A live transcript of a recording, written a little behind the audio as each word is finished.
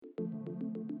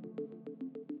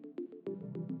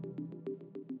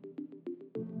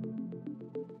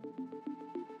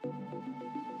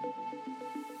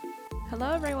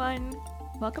Hello, everyone.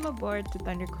 Welcome aboard to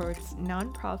Thundercoat's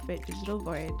nonprofit digital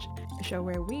voyage, a show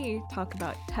where we talk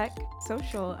about tech,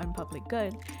 social, and public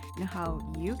good, and how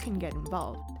you can get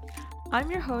involved.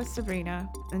 I'm your host, Sabrina,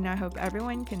 and I hope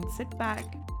everyone can sit back,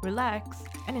 relax,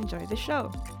 and enjoy the show.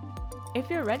 If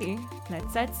you're ready,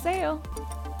 let's set sail.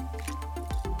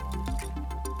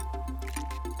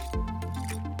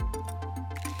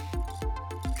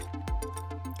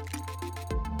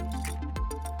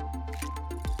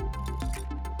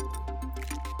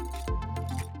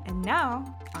 And now,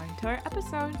 on to our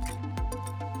episode.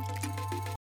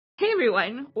 Hey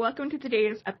everyone, welcome to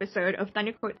today's episode of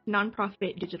Thundercoat's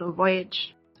nonprofit digital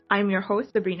voyage. I'm your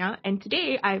host, Sabrina, and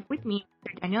today I have with me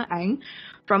Mr. Daniel Ang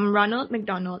from Ronald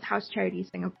McDonald House Charity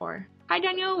Singapore. Hi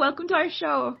Daniel, welcome to our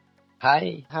show.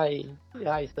 Hi,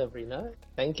 Sabrina.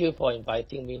 Thank you for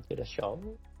inviting me to the show.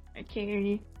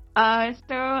 Okay.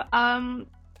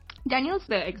 Daniel's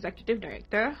the executive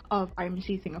director of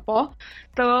RMHC Singapore.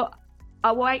 So,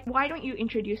 why don't you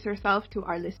introduce yourself to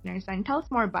our listeners and tell us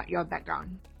more about your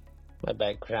background? My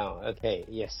background, okay,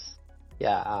 yes.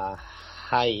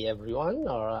 Hi everyone.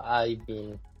 My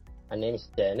name is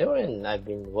Daniel, and I've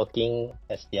been working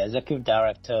as the executive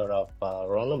director of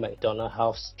Ronald McDonald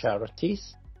House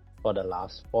Charities for the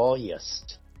last 4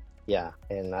 years.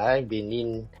 And I've been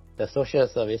in the social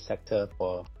service sector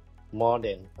for more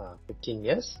than 15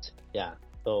 years.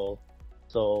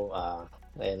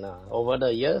 Over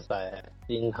the years, I have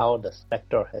seen how the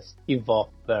sector has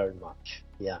evolved very much.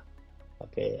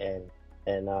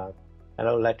 And I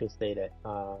would like to say that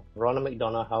Ronald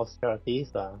McDonald House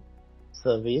Charities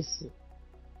service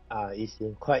is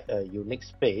in quite a unique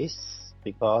space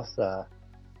because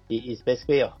it is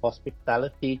basically a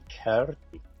hospitality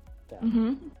charity.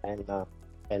 And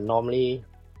normally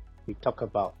we talk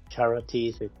about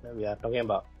charities, we are talking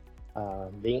about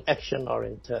being action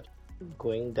oriented,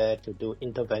 going there to do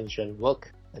intervention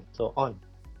work and so on.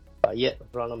 But yet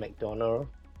Ronald McDonald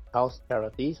House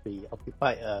Charities, we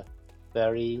occupy a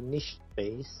very niche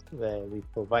space where we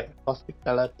provide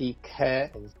hospitality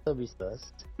care and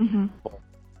services for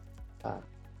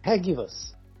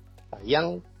caregivers,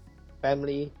 young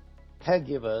family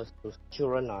caregivers whose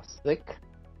children are sick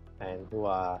and who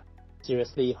are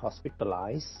seriously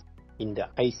hospitalized in the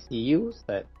ICUs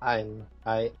at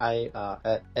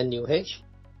NUH,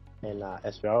 and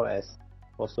as well as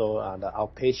also the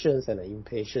outpatients and the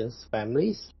inpatients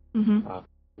families who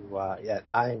are at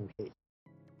IMH.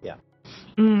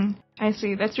 I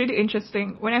see. That's really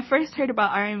interesting. When I first heard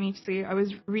about RMHC, I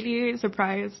was really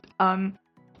surprised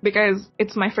because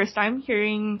it's my first time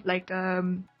hearing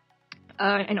an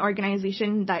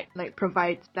organization that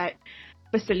provides that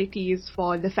facilities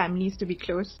for the families to be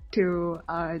close to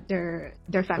their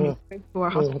families who are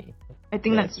hospitalized. I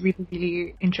think that's really,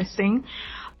 really interesting.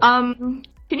 Can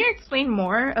you explain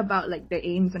more about the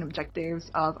aims and objectives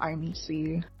of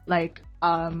RMHC?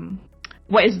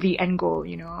 What is the end goal,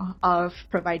 of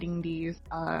providing these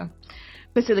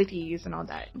facilities and all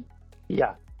that?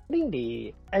 I think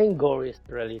the end goal is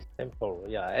really simple.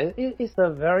 And it is a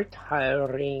very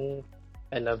tiring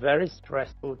and a very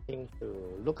stressful thing to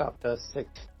look after sick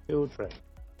children.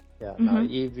 Now,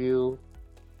 if you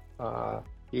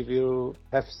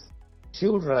have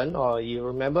children, or you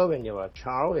remember when you were a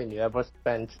child and you ever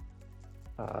spent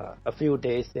a few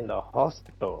days in the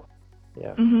hospital,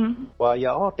 well,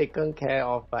 you're all taken care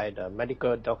of by the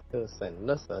medical doctors and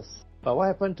nurses. But what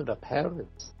happened to the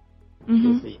parents?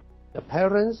 You see, the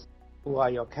parents who are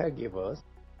your caregivers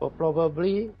will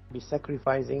probably be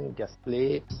sacrificing their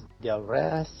sleeps, their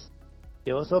rest.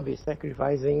 They also be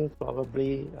sacrificing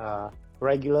probably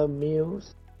regular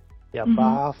meals, their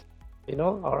bath,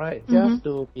 just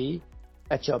to be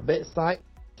at your bedside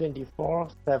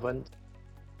 24/7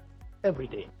 every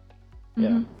day.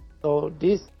 So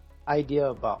this idea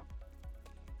about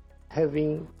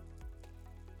having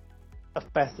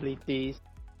facilities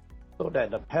so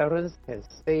that the parents can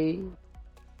stay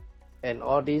and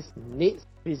all these needs,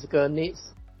 physical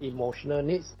needs, emotional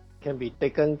needs, can be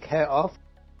taken care of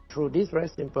through this very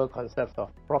simple concept of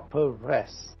proper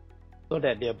rest, so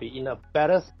that they'll be in a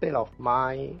better state of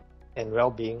mind and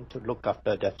well-being to look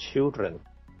after their children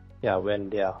when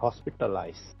they are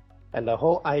hospitalized. And the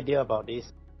whole idea about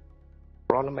this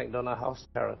Ronald McDonald House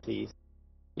Charities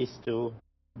is to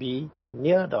be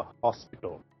near the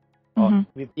hospital or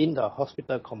within the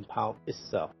hospital compound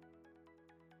itself.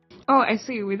 Oh, I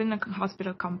see. Within the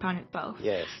hospital compound itself.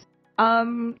 Yes.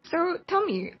 So tell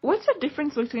me, what's the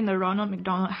difference between the Ronald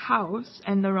McDonald House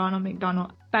and the Ronald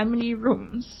McDonald Family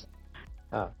Rooms?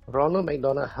 Ronald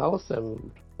McDonald House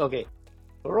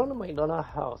Ronald McDonald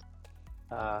House.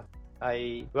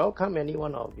 I welcome any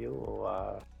one of you who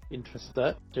are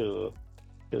interested to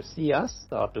see us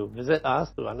or to visit us,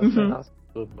 to understand us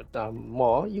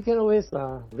more, you can always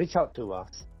reach out to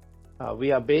us.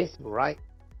 We are based right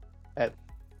at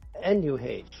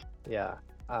NUH,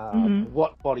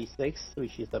 Ward 46,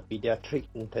 which is the Pediatric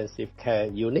Intensive Care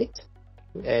Unit.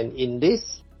 And in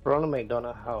this Ronald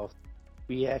McDonald House,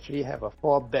 we actually have a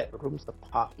 4-bedrooms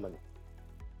apartment.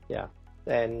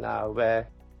 And where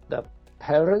the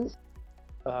parents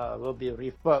will be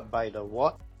referred by the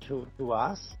ward to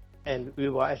us, and we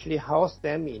will actually house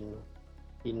them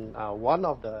in one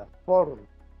of the 4 rooms.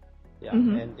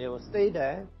 And they will stay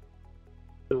there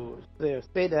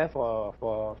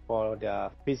for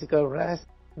their physical rest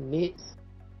needs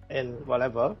and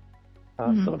whatever,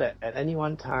 so that at any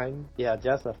one time they are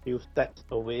just a few steps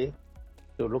away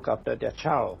to look after their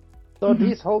child. So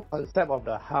this whole concept of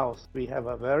the house, we have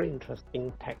a very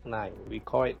interesting tagline. We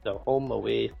call it the home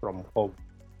away from home.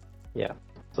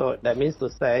 So that means to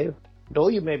say, though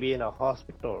you may be in a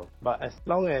hospital, but as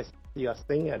long as you are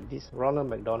staying at this Ronald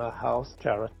McDonald House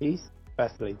charities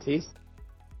facilities,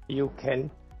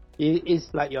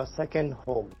 it's like your second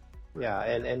home.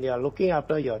 And you are looking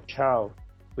after your child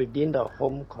within the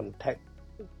home context.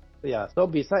 So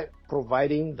besides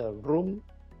providing the room,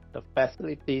 the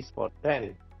facilities for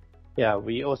them,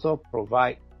 we also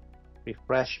provide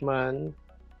refreshment,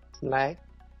 snack,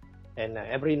 and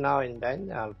every now and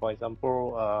then, for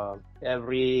example,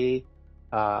 every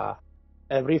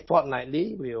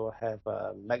fortnightly, we will have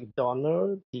a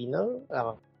McDonald's dinner,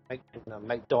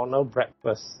 McDonald's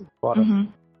breakfast for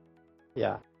them.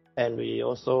 And we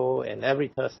also, and every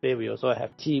Thursday, we also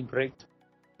have tea break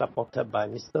supported by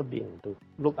Mr. Bean to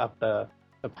look after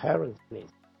the parents'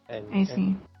 needs. I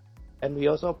see. And we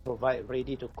also provide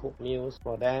ready-to-cook meals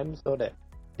for them so that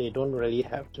they don't really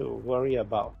have to worry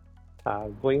about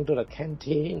going to the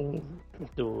canteen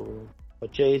to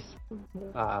purchase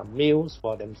meals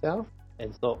for themselves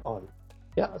and so on.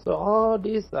 So all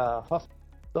these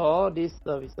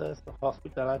services,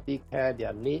 hospitality care,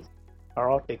 their needs are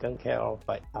all taken care of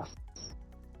by us.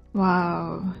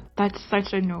 Wow, that's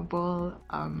such a noble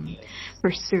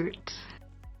pursuit.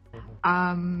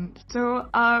 So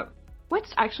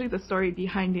what's actually the story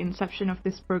behind the inception of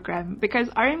this program? Because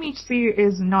RMHC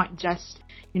is not just,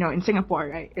 in Singapore,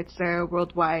 right? It's a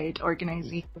worldwide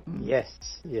organization. Yes.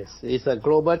 It's a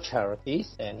global charity,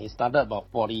 and it started about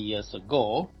 40 years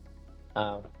ago.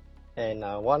 And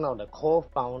one of the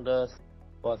co-founders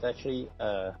was actually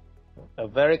a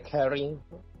very caring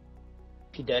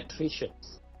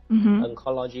pediatricians,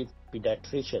 oncology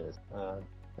pediatricians,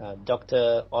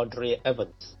 Dr. Audrey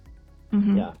Evans.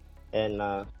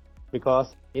 And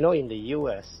because in the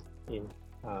U.S., she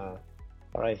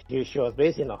was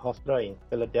based in a hospital in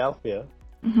Philadelphia,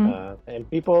 and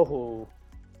people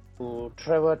who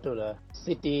travel to the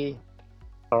city,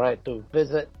 to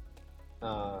visit,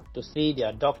 to see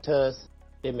their doctors,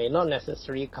 they may not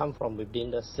necessarily come from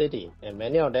within the city, and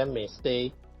many of them may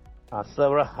stay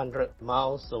several hundred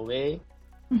miles away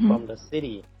from the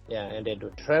city, and they do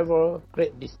travel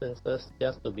great distances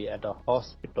just to be at the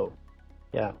hospital.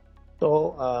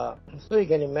 So you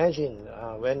can imagine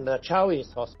when the child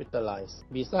is hospitalized,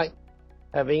 besides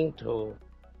having to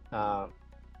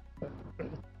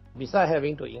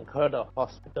incur the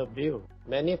hospital bill,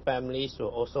 many families will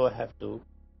also have to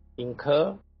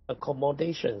incur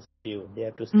accommodations bill. They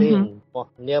have to stay in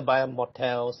nearby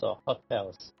motels or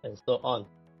hotels and so on.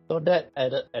 So that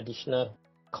added additional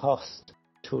cost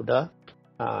to the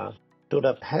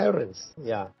parents.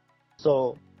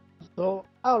 So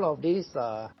out of this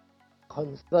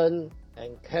concern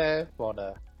and care for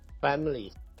the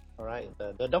families,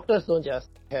 the doctors don't just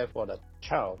care for the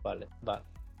child, but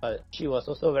she was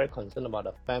also very concerned about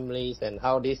the families and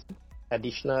how this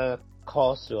additional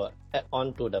costs will add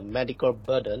on to the medical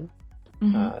burden.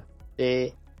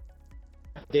 They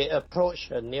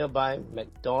approached a nearby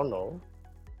McDonald's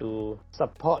to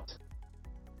support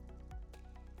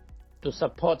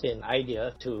an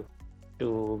idea to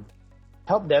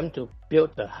help them to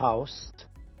build the house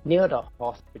near the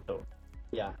hospital.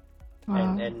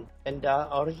 Wow. And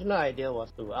the original idea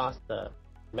was to ask the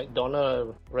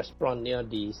McDonald's restaurant near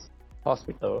this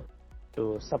hospital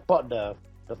to support the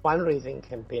fundraising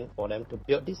campaign for them to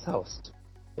build this house.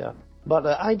 But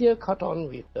the idea caught on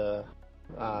with the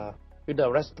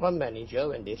restaurant manager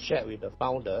when they shared with the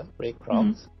founder, Ray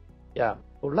Cross.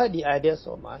 Who liked the idea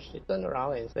so much, they turned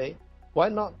around and say, why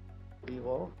not we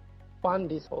will fund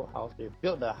this whole house, we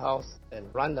build the house and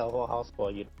run the whole house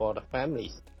for the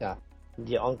families.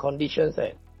 On conditions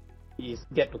that you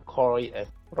get to call it as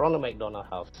Ronald McDonald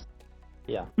House.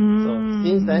 So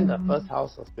since then, the first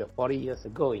house was built 40 years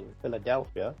ago in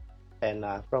Philadelphia, and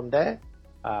from there,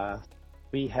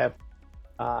 we have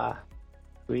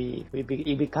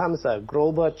it becomes a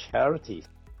global charity.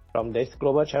 From these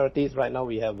global charities, right now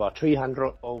we have about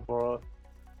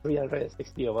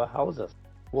 360 over houses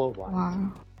worldwide.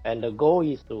 Wow. And the goal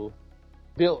is to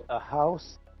build a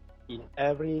house in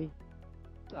every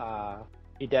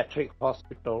pediatric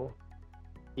hospital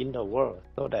in the world,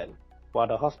 so that while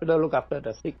the hospital look after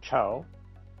the sick child,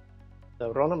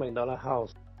 the Ronald McDonald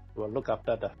House will look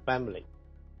after the family.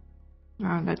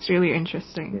 Wow, that's really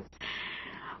interesting. Yes.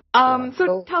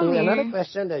 So tell me another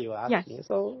question that you asked yes. me.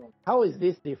 So how is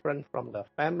this different from the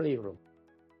family room?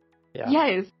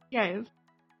 Yes.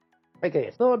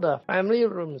 Okay, so the family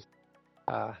rooms,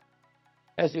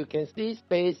 as you can see,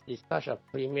 space is such a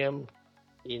premium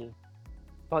in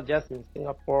not just in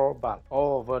Singapore but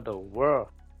all over the world.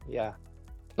 Yeah.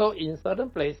 So in certain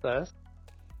places,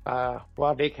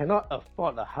 while they cannot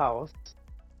afford a house,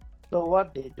 so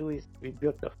what they do is we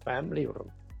build the family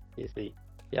room. You see,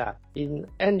 yeah. In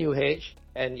NUH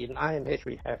and in RMH,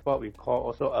 we have what we call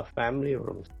also a family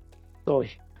room. So,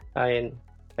 and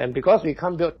because we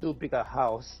can't build too big a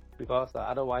house, because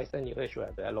otherwise NUH will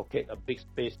have to allocate a big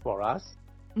space for us,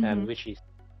 and which is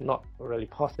not really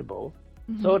possible.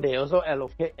 So they also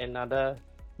allocate another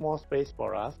small space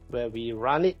for us where we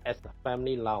run it as a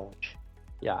family lounge.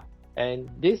 Yeah, and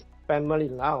this family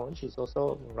lounge is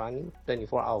also running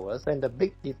 24 hours. And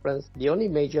the only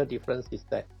major difference is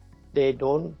that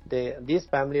this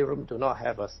family room do not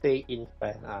have a stay-in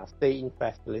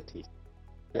facilities.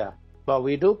 Yeah, but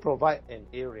we do provide an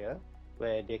area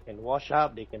where they can wash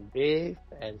up, they can bathe,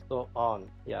 and so on.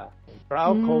 Yeah.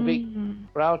 Prior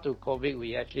to COVID,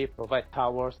 we actually provide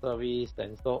towel service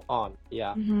and so on.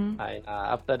 Yeah. And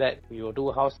after that, we will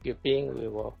do housekeeping. We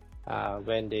will,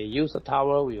 when they use a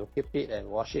towel, we will keep it and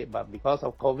wash it. But because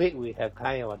of COVID, we have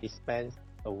kind of dispensed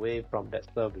away from that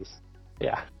service.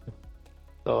 Yeah.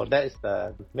 So that is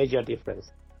the major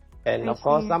difference. And of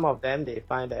course, some of them, they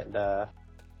find that the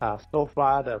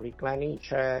sofa, the reclining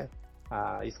chair,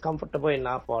 is comfortable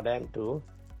enough for them to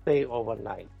stay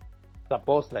overnight.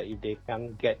 Suppose that if they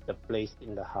can't get the place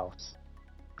in the house.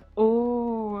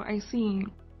 Oh, I see.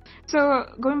 So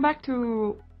going back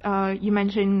to you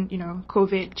mentioned,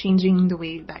 COVID changing the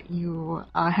way that you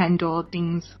handle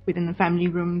things within the family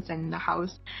rooms and the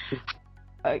house.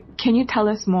 Can you tell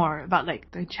us more about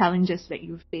the challenges that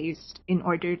you've faced in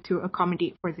order to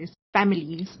accommodate for these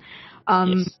families?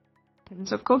 Yes.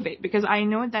 Terms of COVID, because I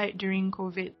know that during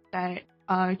COVID that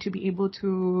to be able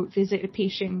to visit a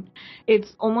patient,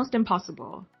 it's almost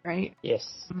impossible, right?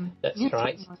 Yes, that's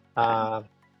right.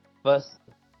 First,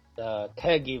 the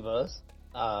caregivers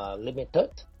are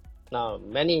limited. Now,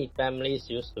 many families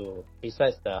used to,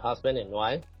 besides the husband and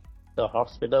wife, the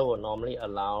hospital will normally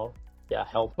allow their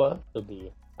helper to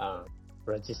be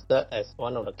registered as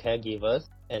one of the caregivers,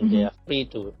 and they are free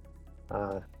to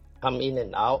come in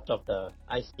and out of the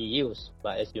ICUs.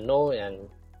 But as you know, and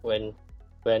when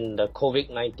the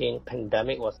COVID-19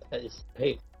 pandemic was at its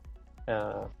peak,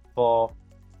 for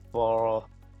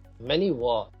many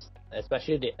wards,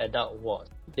 especially the adult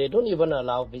wards, they don't even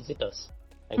allow visitors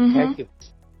and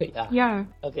caregivers. Yeah.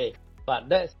 Okay, but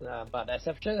but the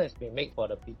exception has been made for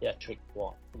the pediatric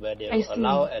ward, where they will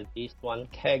allow at least one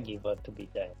caregiver to be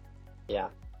there. Yeah.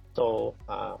 So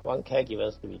one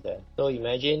caregiver to be there. So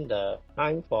imagine the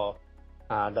time for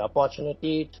the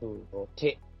opportunity to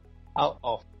rotate out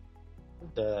of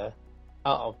the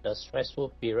stressful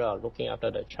period of looking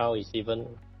after the child is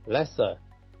even lesser.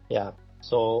 Yeah.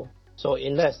 So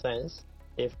in that sense,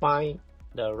 they find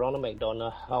the Ronald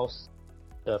McDonald House,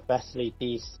 the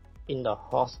facilities in the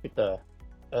hospital,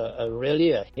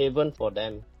 really a haven for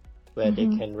them, where they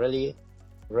can really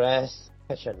rest,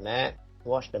 catch a nap,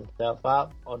 wash themselves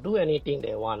up, or do anything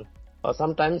they want. Or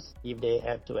sometimes if they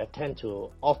have to attend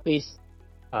to office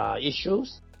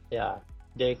issues,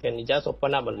 they can just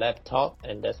open up a laptop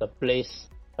and there's a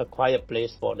quiet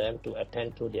place for them to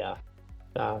attend to their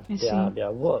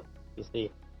work, you see.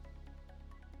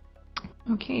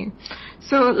 Okay.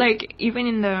 So even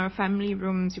in the family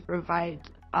rooms you provide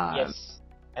yes,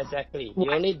 exactly. The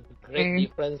only great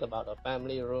difference about the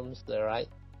family rooms, right,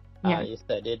 is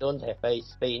that they don't have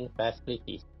stay-in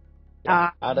facilities.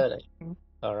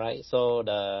 Alright, so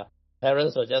the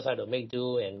parents will just have to make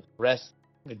do and rest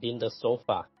within the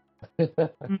sofa.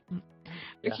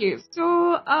 Okay,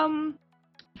 so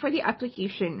for the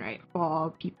application, right,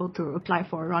 for people to apply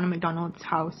for Ronald McDonald's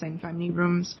House and Family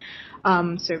Rooms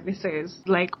services,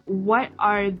 what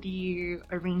are the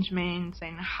arrangements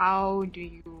and how do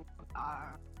you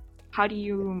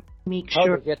make sure?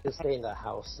 How to get to stay in the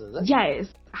house? Yes.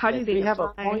 How do they We have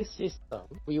apply? a point system.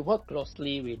 We work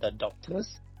closely with the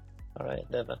doctors. All right.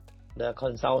 the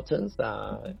consultants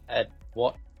at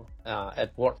Ward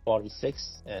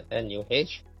 46 at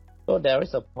NUH. So there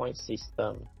is a point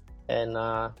system, and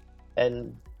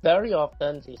very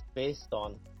often it's based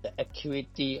on the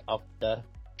acuity of the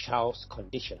child's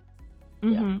condition.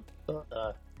 Mm-hmm. So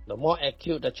the more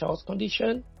acute the child's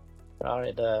condition,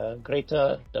 the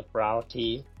greater the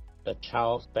priority the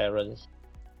child's parents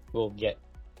will get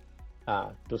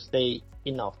to stay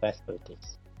in our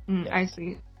facilities. I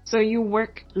see. So you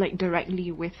work like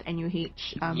directly with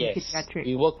NUH Yes, pediatrics?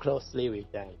 we work closely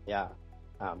with them.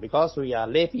 Because we are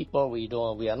lay people, we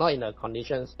are not in the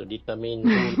conditions to determine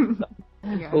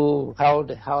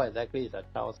how exactly is the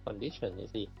child's condition. You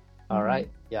see, all right,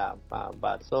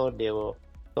 but so the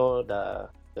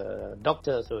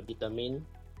doctors will determine,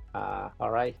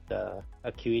 the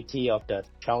acuity of the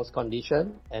child's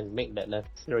condition and make the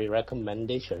necessary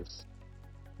recommendations.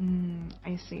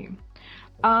 I see.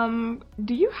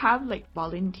 Do you have like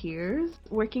volunteers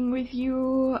working with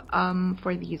you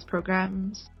for these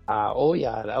programs?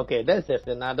 Okay. This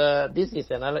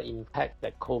is another impact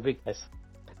that COVID has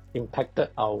impacted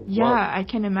our work. Yeah, I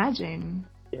can imagine.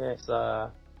 Yes.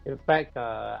 In fact,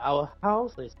 our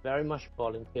house is very much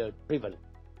volunteer driven.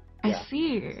 I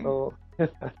see. So,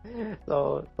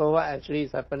 so what actually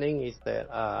is happening is that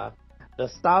the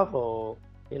staff will,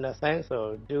 in a sense,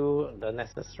 will do the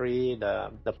necessary,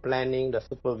 the planning, the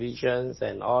supervisions,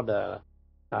 and all the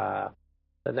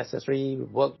necessary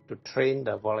work to train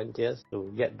the volunteers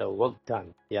to get the work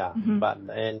done. But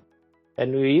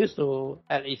and we used to,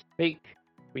 at its peak,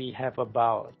 we have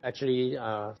about actually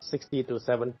 60 to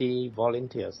 70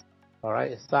 volunteers. All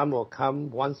right, some will come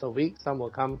once a week, some will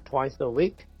come twice a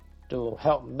week to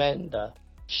help man the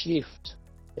shift.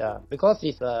 Because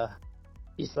it's a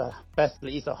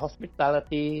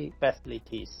hospitality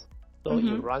facilities, so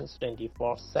it runs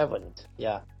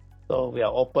 24/7. So we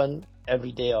are open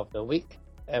every day of the week,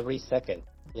 every second.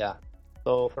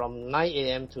 So from 9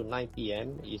 a.m. to 9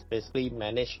 p.m. is basically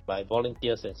managed by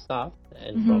volunteers and staff,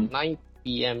 and from 9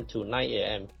 p.m. to 9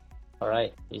 a.m. all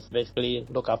right, it's basically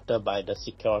looked after by the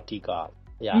security guard.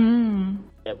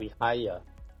 That we hire.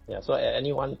 So at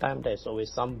any one time there's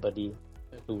always somebody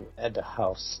at the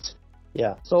house.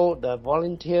 So the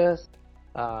volunteers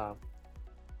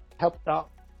helped out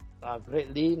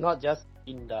greatly, not just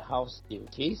in the house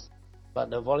duties, but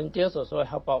the volunteers also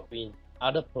help out in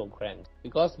other programs,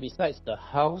 because besides the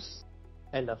house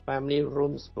and the family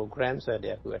rooms programs where they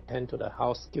have to attend to the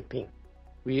housekeeping,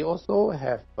 we also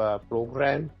have a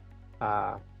program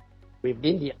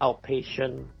within the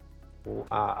outpatients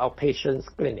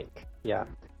clinic.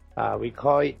 We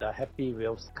call it the Happy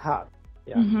Wheels card.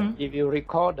 If you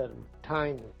recall the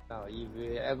time, if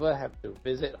you ever have to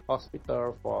visit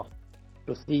hospital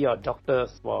to see your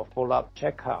doctors for follow-up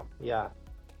checkup,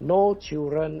 no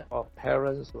children or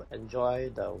parents will enjoy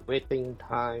the waiting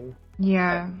time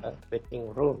at the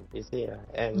waiting room, you see.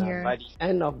 And by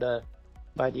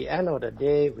the end of the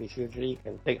day, which usually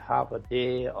can take half a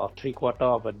day or 3/4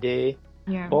 of a day,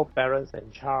 both parents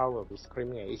and child will be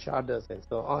screaming at each other and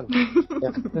so on.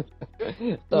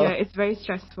 It's very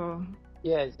stressful.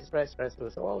 Yes, it's very stressful.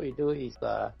 So what we do is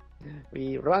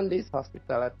we run these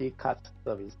hospitality card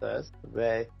services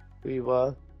where we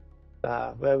will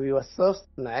serve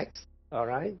snacks, all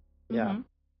right, to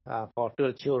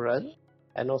the children,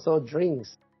 and also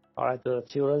drinks, all right, to the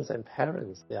children and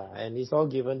parents, and it's all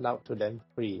given out to them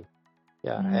free,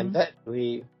 and that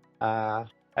we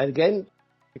again,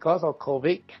 because of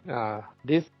COVID,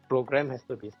 this program has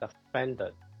to be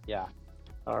suspended,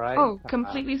 all right. Oh,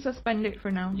 completely suspended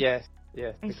for now. Yes,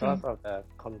 because of the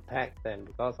contact and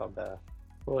because of the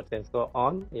food and so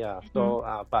on, So,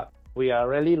 but we are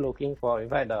really looking for, in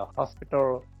fact, the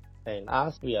hospital and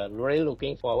us, we are really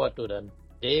looking forward to the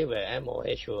day where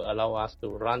MOH will allow us to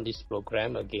run this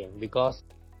program again, because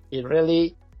it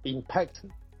really impacts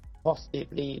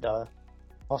positively the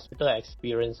hospital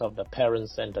experience of the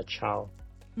parents and the child.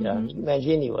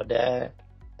 Imagine you were there,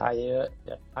 tired,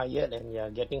 and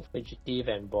you're getting fugitive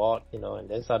and bored, and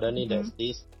then suddenly there's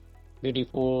this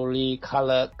beautifully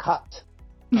colored cut,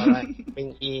 all right,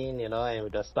 bring in, and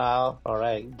with the staff, all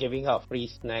right, giving out free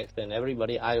snacks, and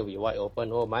everybody eye will be wide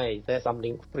open. Oh my, is there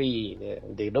something free?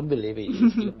 They don't believe it.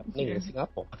 It's still happening in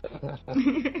Singapore.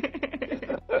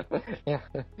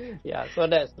 So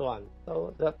that's one.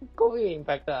 So the COVID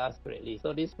impacted us greatly.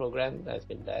 So this program has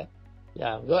been there.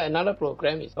 So another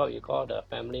program is what you call the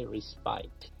family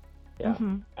respite.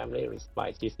 Family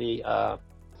respite. You see,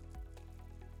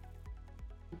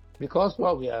 because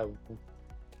what we are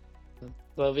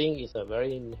serving is a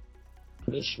very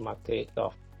niche market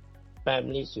of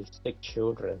families with sick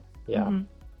children.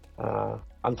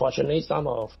 Unfortunately, some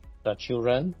of the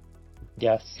children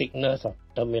their sickness of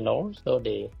terminal, so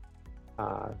they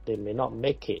may not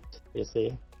make it, you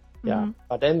see. Yeah.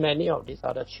 But then many of these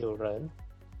other children,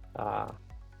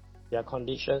 their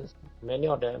conditions, many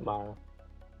of them are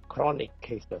chronic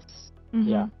cases.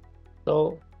 Yeah.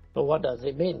 So what does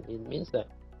it mean? It means that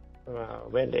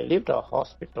when they leave the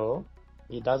hospital,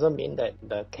 it doesn't mean that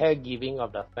the caregiving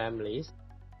of the families,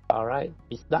 all right,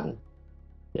 is done.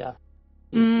 Yeah.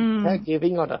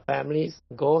 Caregiving of the families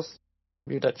goes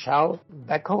with the child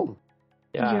back home.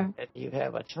 Yeah. And you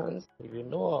have a chance, if you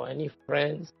know of any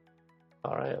friends,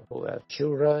 all right, who have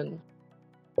children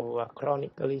who are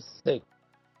chronically sick,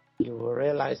 you will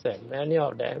realize that many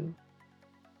of them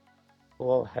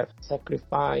will have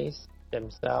sacrificed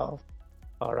themselves,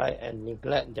 all right, and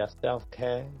neglect their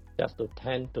self-care just to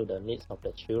tend to the needs of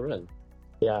the children.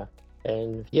 Yeah.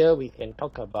 And here we can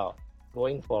talk about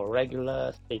going for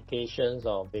regular staycations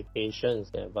or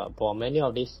vacations. But for many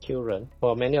of these children,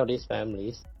 for many of these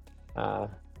families,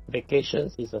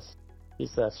 vacations is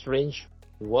a strange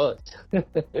word.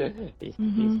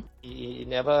 It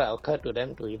never occurred to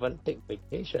them to even take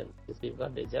vacation, you see,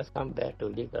 because they just come back to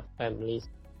leave the families,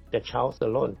 the child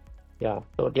alone. Yeah.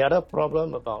 So the other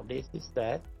problem about this is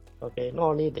that, okay, not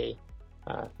only they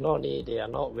are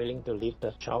not willing to leave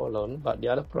the child alone, but the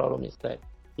other problem is that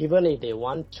even if they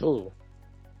want to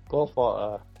go for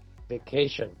a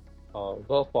vacation or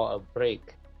go for a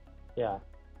break, yeah,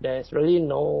 there's really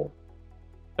no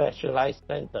specialized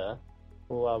center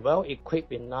who are well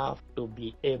equipped enough to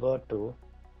be able to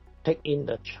take in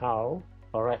the child,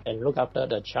 all right, and look after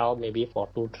the child maybe for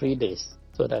 2-3 days,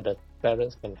 so that the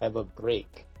parents can have a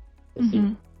break. You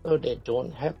see, so they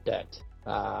don't have that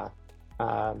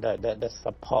the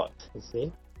support. You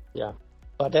see, yeah.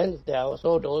 But then there are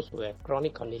also those who have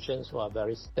chronic conditions who are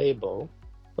very stable.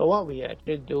 So what we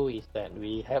actually do is that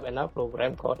we have another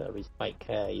program called a respite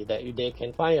care. That if they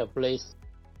can find a place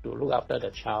to look after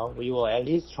the child, we will at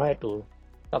least try to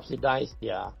subsidize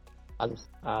their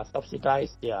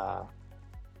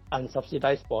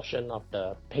unsubsidized portion of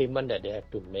the payment that they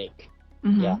have to make.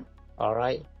 Yeah. All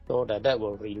right. So that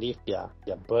will relieve their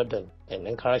burden and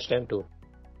encourage them to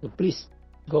please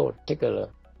go take a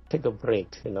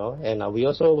break, you know. And we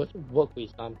also work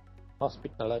with some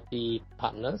hospitality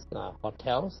partners,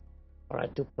 hotels, all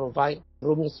right, to provide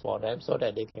rooms for them so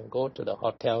that they can go to the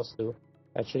hotels to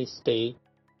actually stay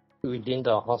within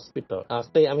the hospital.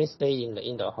 Stay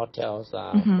in the hotels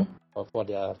for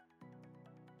their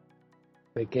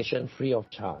vacation free of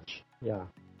charge. Yeah.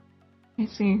 I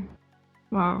see.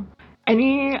 Wow.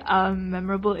 Any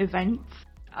memorable events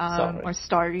or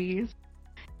stories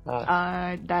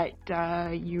that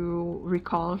you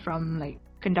recall from like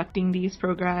conducting these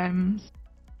programs?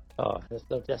 Oh, there's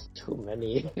not just too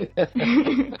many.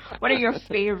 What are your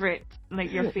favorite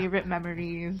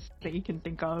memories that you can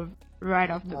think of right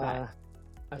off the bat?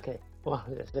 Okay. Well,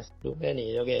 there's just too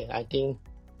many. Okay, I think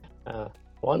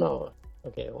one of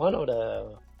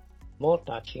the more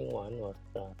touching one was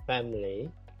the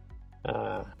family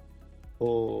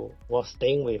who was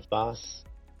staying with us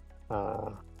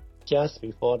just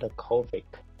before the COVID.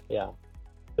 Yeah.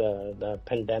 The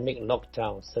pandemic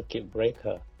lockdown, circuit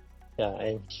breaker. Yeah,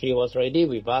 and she was already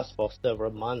with us for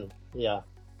several months. Yeah.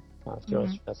 So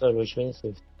which means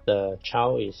if the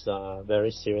child is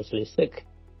very seriously sick,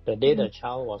 the day the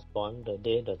child was born, the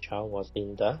day the child was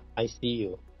in the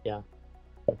ICU. Yeah.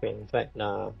 Okay. In fact,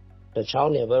 the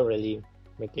child never really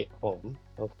make it home.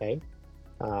 Okay.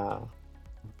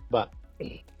 But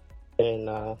and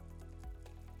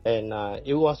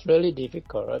it was really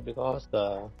difficult, right? Because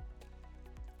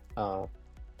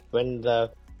when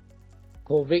the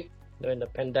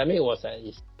pandemic was at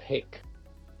its peak,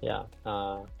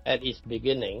 at its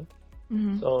beginning,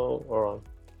 so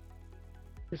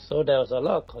there was a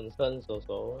lot of concerns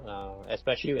also,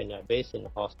 especially when you're based in the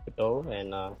hospital,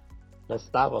 and the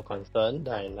staff were concerned,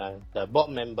 and the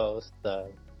board members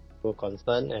were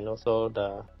concerned, and also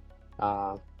the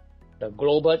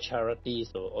global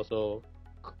charities, also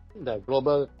the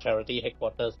global charity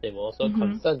headquarters, they were also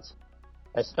concerned,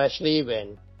 especially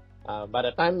when by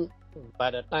the time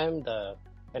the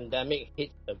pandemic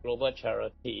hit the global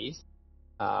charities,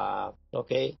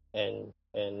 and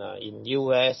in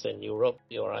US and Europe,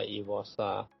 it was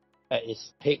at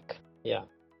its peak. Yeah.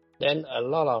 Then a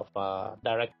lot of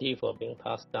directives were being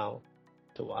passed down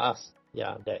to us.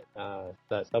 Yeah, that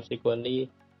subsequently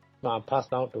passed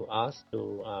down to us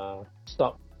to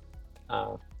stop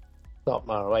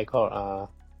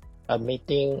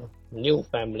admitting new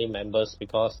family members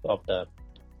because the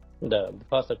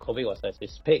COVID was at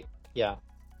its peak. Yeah.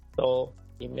 So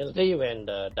immediately when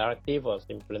the directive was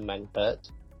implemented,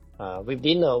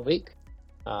 within a week,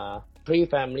 3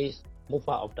 families move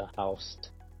out of the house.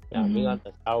 Yeah, because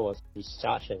the child was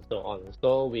discharged and so on.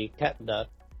 So we kept the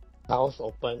house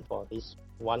open for this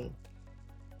one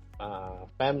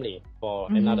family for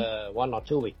another 1 or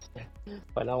 2 weeks.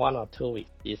 For another 1 or 2 weeks,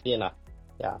 you see now.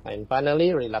 Yeah, and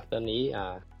finally, reluctantly,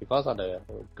 because of the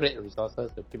great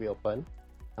resources to keep it open,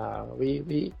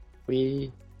 we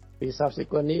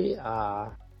subsequently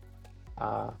talked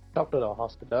to the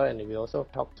hospital, and we also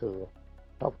talked to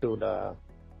the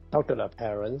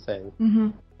parents, and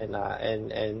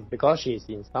because she's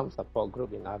in some support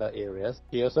group in other areas,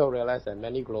 she also realized that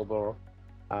many global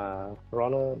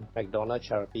Ronald McDonald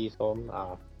Charities Home,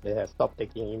 they have stopped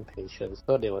taking in patients,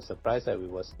 so they were surprised that we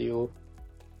were still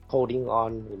holding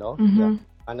on, Yeah.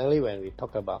 Finally, when we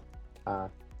talk about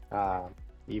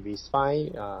if it's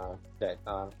fine that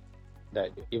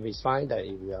if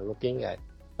we are looking at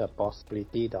the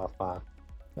possibility of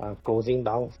closing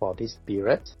down for this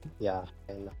period,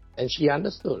 and she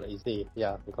understood, you see,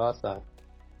 because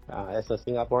as a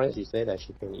Singaporean, she said that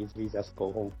she can easily just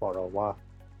go home for a while.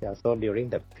 So during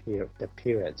the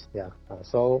period,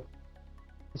 so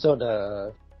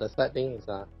the sad thing is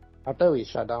after we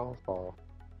shut down for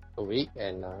a week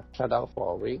and the child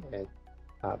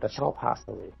passed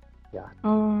away.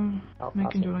 Oh, my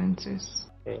condolences.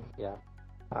 Okay,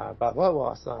 but what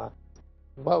was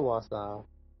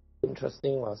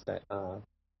interesting was that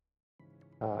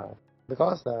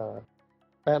because the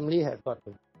family has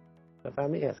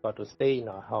got to stay in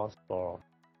our house for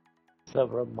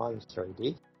several months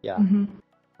already.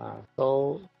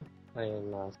 So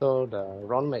the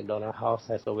Ron McDonald House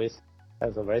has a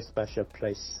very special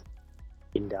place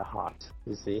in their heart,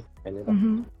 you see, and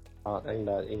in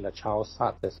the child's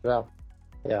heart as well.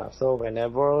 So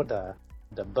whenever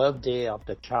the birthday of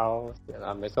the child,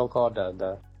 so-called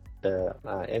the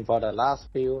and for the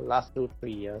last 2-3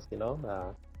 years,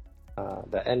 the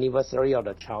anniversary of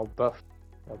the child birth,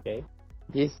 okay,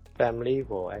 this family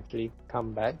will actually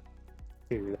come back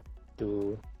to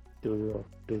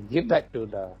give back to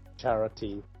the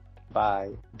charity by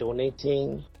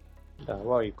donating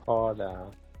what we call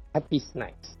the happy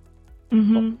snacks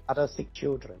for other sick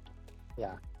children.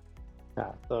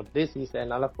 So this is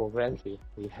another program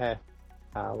we have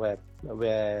where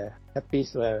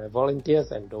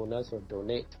volunteers and donors will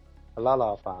donate a lot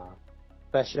of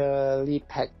specially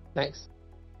packed snacks.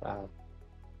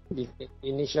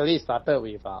 Initially started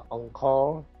with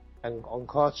on-call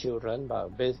children,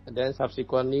 but then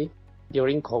subsequently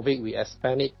during COVID we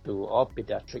expanded to all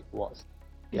pediatric wards.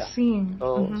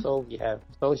 So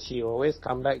she always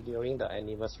come back during the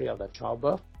anniversary of the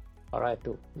childbirth, all right,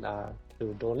 to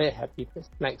donate happy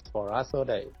snacks for us, so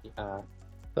that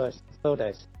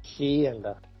she and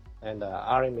the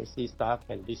RMHC staff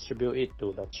can distribute it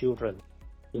to the children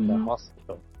in the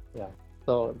hospital.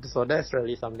 So that's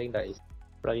really something that is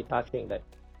really touching, that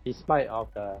despite of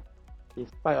the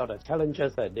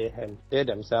challenges that they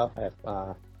themselves have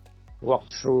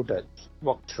walked through,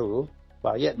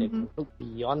 but yet they can look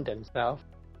beyond themselves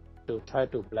to try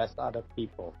to bless other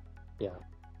people.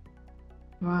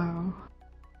 Wow.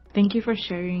 Thank you for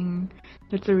sharing.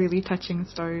 That's a really touching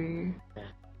story.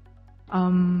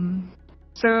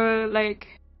 So like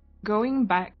going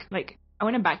back, like I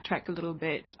want to backtrack a little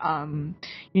bit,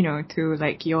 to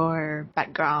like your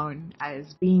background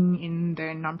as being in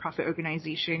the nonprofit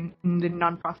organization, in the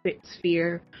nonprofit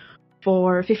sphere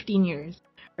for 15 years,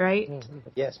 right?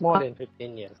 Yes, more than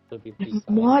 15 years to be precise.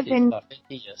 More than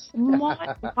 50 years.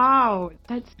 Wow,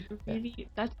 that's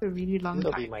a really long This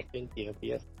will time. be my 20th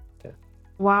year.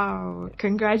 Wow,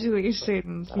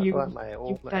 congratulations. You've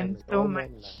done so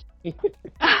much.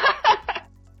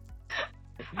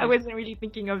 I wasn't really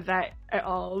thinking of that at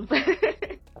all.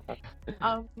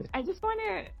 I just want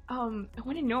to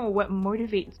know what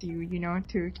motivates you,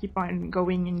 to keep on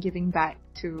going and giving back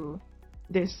to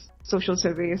this social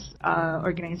service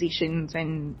organizations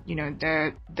and,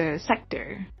 the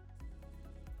sector.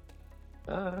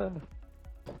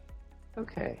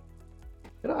 Okay.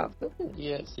 After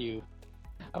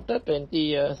 20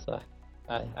 years,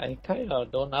 I kind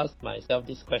of don't ask myself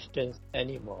these questions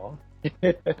anymore.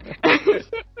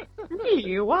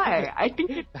 Really? Why? I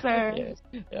think it's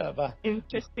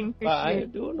interesting to But hear. I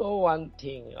do know one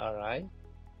thing, all right?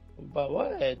 But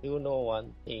what I do know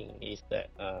one thing is that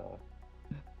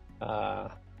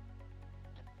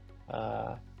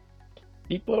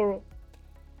people,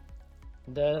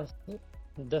 the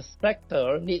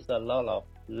sector needs a lot of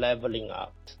leveling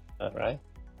up, all right?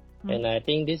 And I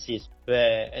think this is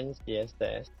where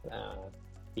NCSS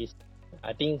is,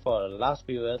 I think for the last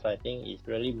few years, I think it's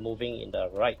really moving in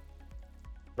the right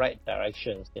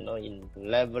directions, in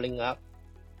leveling up,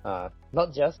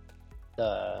 not just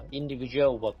the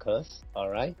individual workers, all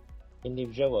right,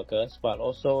 but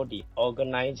also the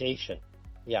organization.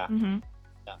 Yeah.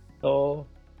 Yeah. So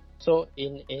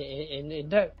in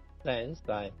that sense,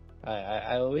 I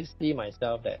always see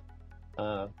myself that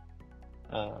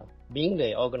being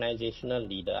the organizational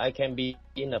leader, I can be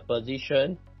in a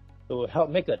position to help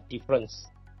make a difference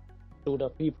to the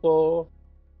people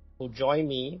who join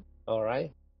me, all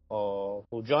right, or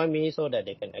who join me so that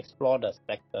they can explore the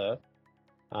sector.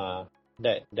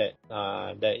 That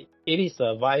it is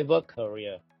a viable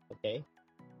career. Okay,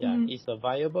 yeah, it's a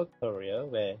viable career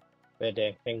where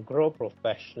they can grow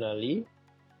professionally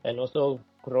and also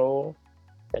grow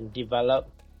and develop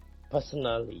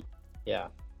personally. Yeah,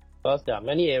 because there are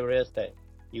many areas that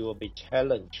you will be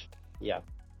challenged. Yeah,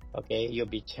 okay, you'll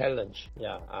be challenged.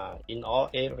 Yeah, in all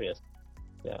areas.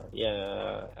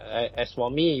 Yeah. As for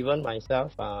me, even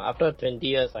myself, after 20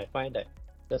 years, I find that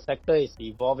the sector is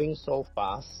evolving so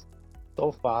fast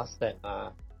that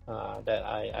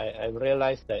I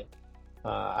realize that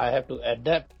I have to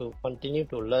adapt to continue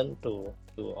to learn to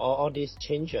all these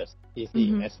changes. You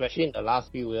see, especially in the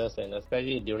last few years, and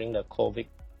especially during the COVID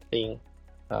thing,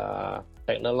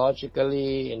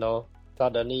 technologically,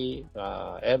 suddenly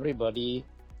everybody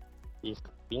is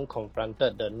being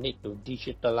confronted the need to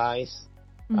digitalize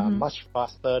much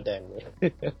faster than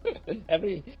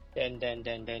than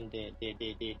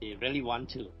they really want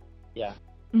to. Yeah.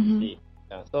 See.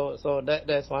 Yeah. So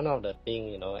that's one of the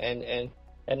thing,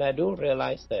 and I do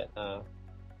realize that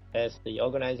as the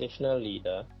organizational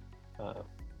leader,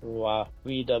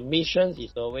 with the mission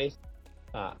is always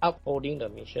upholding the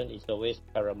mission is always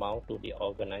paramount to the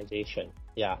organization.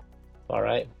 Yeah. All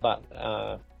right. But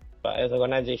as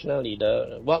organizational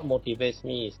leader, what motivates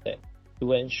me is that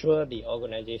to ensure the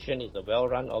organization is a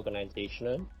well-run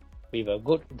organization with a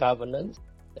good governance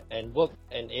and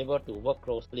able to work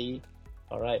closely,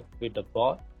 all right, with the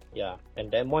board. Yeah. And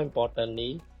then more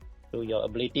importantly, to your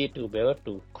ability to be able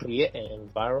to create an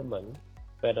environment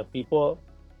where the people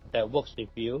that works with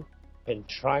you can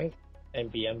thrive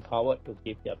and be empowered to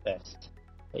give their best.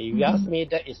 If you ask me,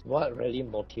 that is what really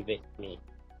motivates me.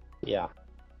 Yeah.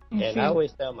 And I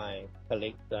always tell my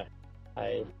colleagues that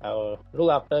I will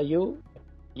look after you,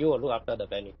 you will look after the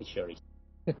beneficiaries.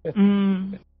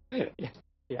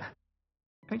 Yeah.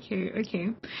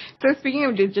 Okay. So speaking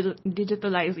of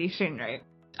digitalization, right?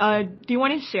 Do you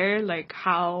want to share like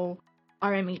how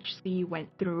RMHC went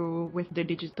through with the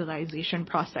digitalization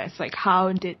process? Like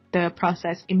how did the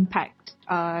process impact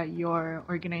your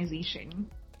organization?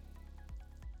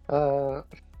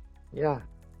 Yeah.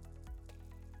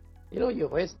 You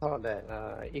always thought that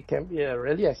it can be a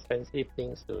really expensive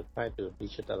thing to try to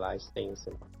digitalize things.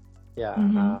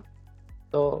 Yeah.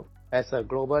 So as a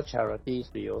global charities,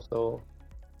 we also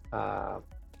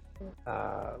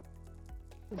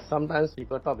sometimes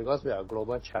people thought because we are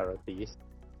global charities,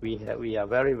 we are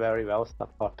very, very well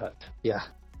supported. Yeah.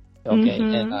 Okay.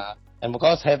 And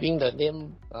because having the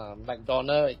name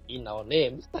McDonald in our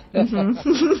names, I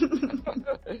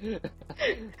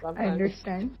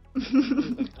understand.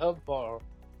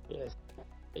 Yes.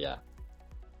 Yeah.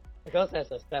 Because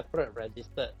as a separate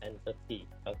registered entity,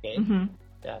 okay.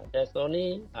 Yeah. There's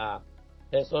only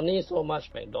so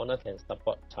much McDonald can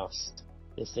support us.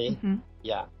 You see.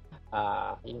 Yeah.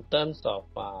 In terms of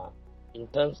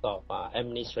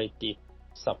administrative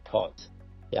support.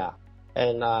 Yeah.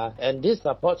 And this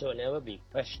support will never be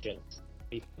questioned.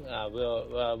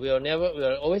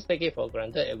 We'll always take it for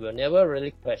granted, and we'll never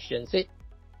really question it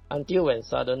until when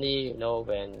suddenly,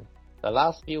 when the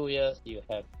last few years you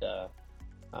have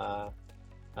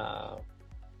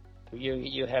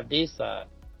you have this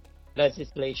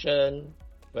legislation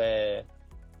where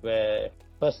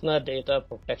personal data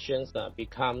protections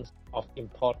becomes of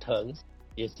importance.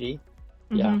 You see,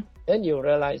 yeah. Then you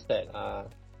realize that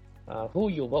who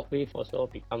you work with also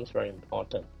becomes very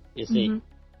important. You see,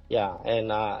 yeah,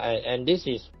 and this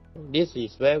is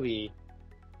where we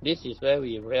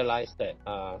realize that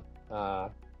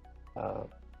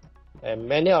and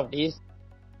many of these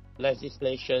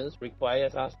legislations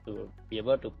requires us to be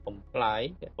able to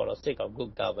comply for the sake of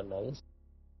good governance,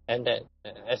 and that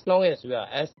as long as we are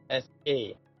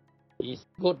SSA, it's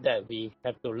good that we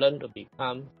have to learn to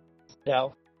become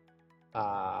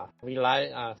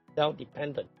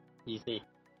self-dependent. You see,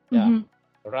 yeah,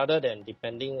 rather than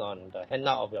depending on the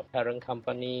handout of your parent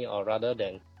company, or rather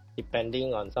than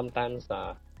depending on sometimes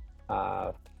or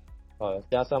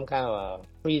there are some kind of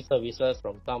free services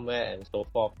from somewhere and so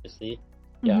forth. You see,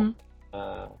 yeah,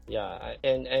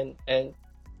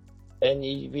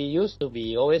 and we used to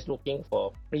be always looking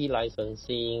for free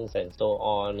licensings and so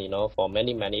on, for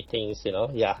many things,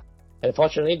 yeah.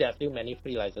 Unfortunately, there are still many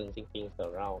free licensing things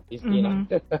around. You see,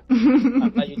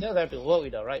 but you just have to work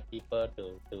with the right people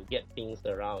to get things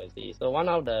around. You see, so one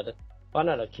of the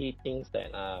key things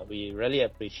that we really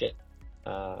appreciate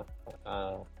that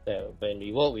when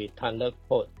we work with Thunder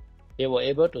Code, they were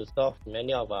able to solve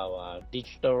many of our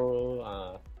digital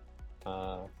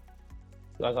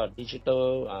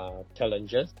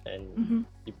challenges and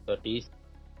difficulties.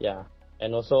 Yeah,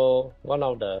 and also one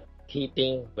of the key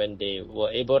thing when they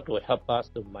were able to help us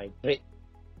to migrate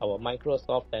our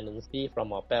Microsoft tenancy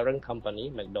from our parent company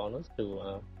McDonald's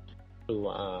to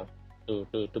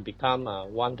become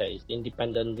one that is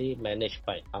independently managed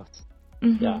by us.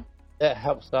 Yeah, that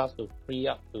helps us to free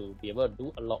up to be able to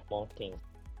do a lot more things.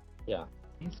 Yeah.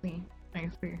 I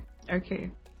see.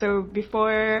 Okay. So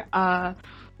before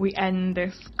we end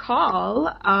this call,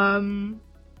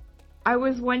 I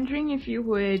was wondering if you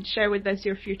would share with us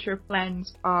your future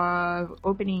plans of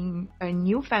opening a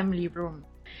new family room.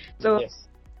 So yes.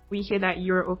 We hear that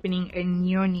you're opening a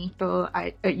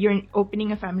you're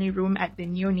opening a family room at the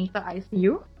neonatal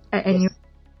ICU. Yes,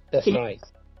 that's right.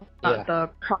 About the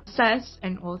process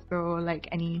and also like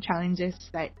any challenges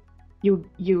that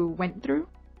you went through.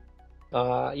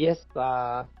 Yes.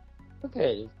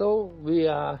 Okay. So we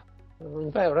are,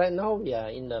 in fact, right now we are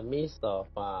in the midst of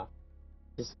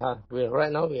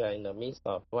right now we are in the midst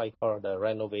of what I call the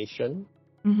renovation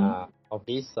of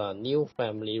these new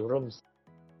family rooms.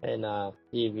 And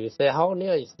if you say how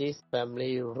near is this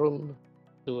family room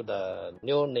to the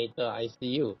neonatal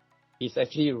ICU, it's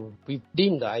actually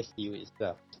within the ICU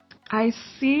itself. I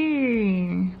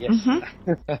see. Yes.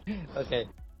 Okay.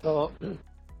 So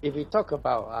if we talk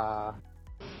about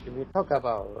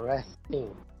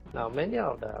resting, now many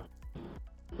of the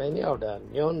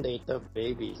neonatal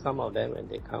babies, some of them when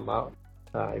they come out,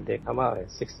 if they come out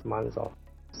at 6 months or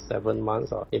 7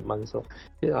 months or 8 months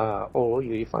old,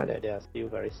 you find that they are still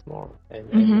very small.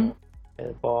 And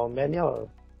for many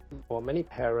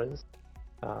parents,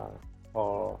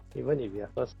 or even if you are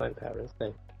first time parents,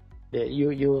 then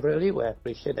you really will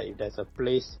appreciate that if there's a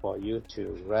place for you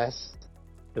to rest,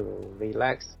 to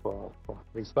relax for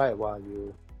respite while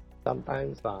you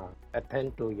sometimes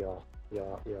attend to your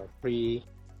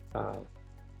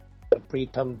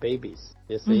preterm babies.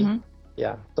 You see.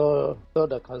 Yeah, so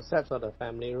the concept of the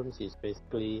family rooms is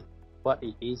basically what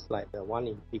it is like the one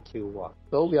in PQ Ward.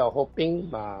 So we are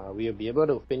hoping we'll be able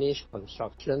to finish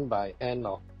construction by end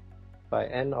of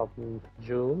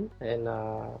June, and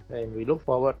we look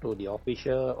forward to the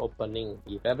official opening.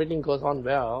 If everything goes on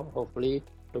well, hopefully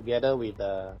together with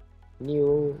the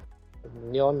new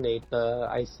neonatal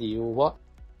ICU ward,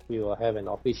 we will have an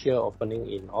official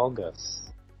opening in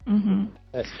August.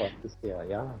 That's for this year,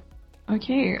 yeah.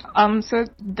 Okay. So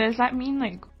does that mean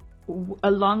like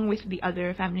along with the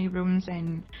other family rooms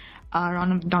and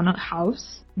Ronald McDonald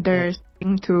House, they're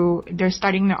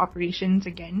starting their operations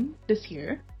again this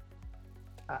year?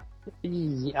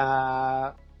 We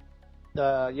are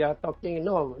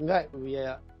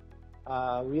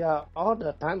all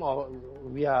the time, or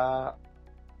we are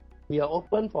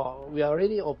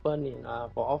already open in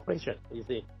for operation. You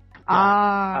see.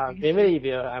 Maybe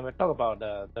if I will talk about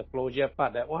the closure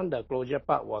part. That one, the closure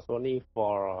part was only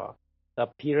for the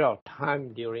period of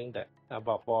time during that,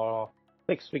 about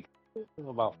 6 weeks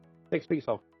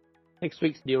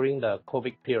during the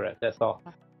COVID period. That's all,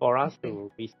 for us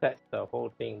to reset the whole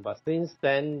thing. But since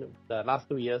then, the last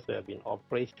 2 years we have been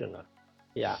operational.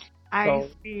 Yeah. I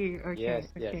see. Okay.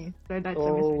 Yes. So that's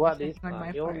what is on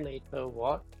my neonatal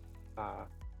ward?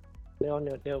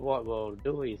 Neonatal ward will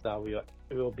do is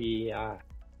we'll be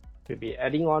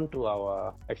adding on to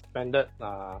our expanded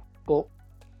scope.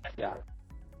 Yeah.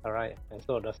 All right. And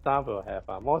so the staff will have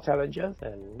more challenges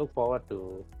and look forward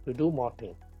to do more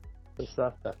things to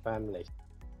serve the families.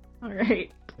 All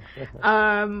right.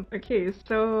 Okay.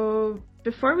 So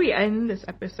before we end this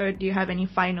episode, do you have any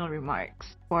final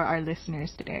remarks for our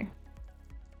listeners today?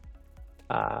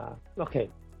 Okay.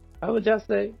 I would just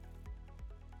say,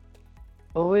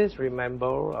 always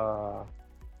remember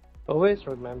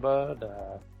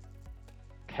the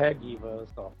caregivers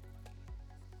of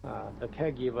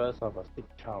a sick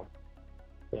child.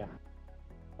 Yeah.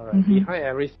 All right. Behind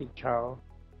every sick child,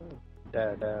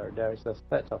 there is a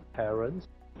set of parents,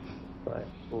 right,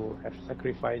 who have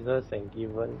sacrifices and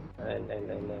given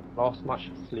and lost much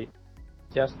sleep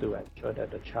just to ensure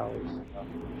that the child is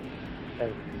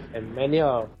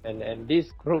and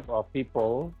this group of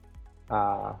people,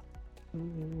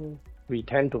 we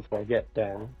tend to forget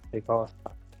them because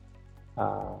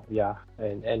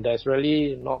and there's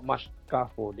really not much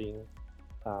scaffolding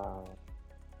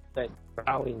that's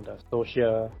around in the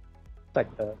social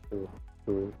sector to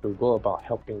to go about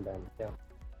helping them. Yeah.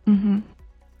 Mm-hmm.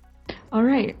 All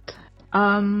right.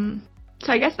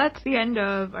 So I guess that's the end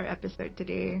of our episode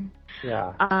today.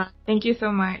 Yeah. Thank you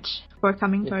so much for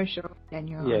coming to our show,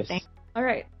 Daniel. Yes. All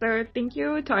right. So thank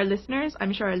you to our listeners.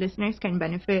 I'm sure our listeners can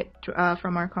benefit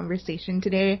from our conversation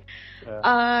today.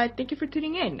 Thank you for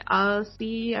tuning in. I'll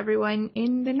see everyone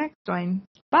in the next one.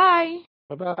 Bye.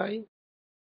 Bye-bye.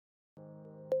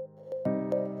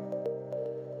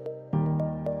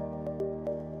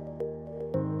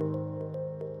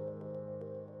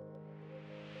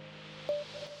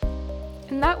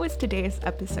 And that was today's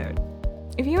episode.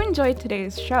 If you enjoyed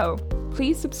today's show,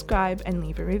 please subscribe and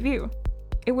leave a review.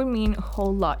 It would mean a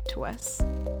whole lot to us.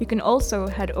 You can also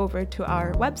head over to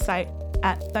our website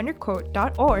at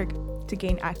thunderquote.org to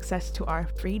gain access to our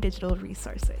free digital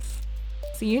resources.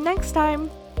 See you next time!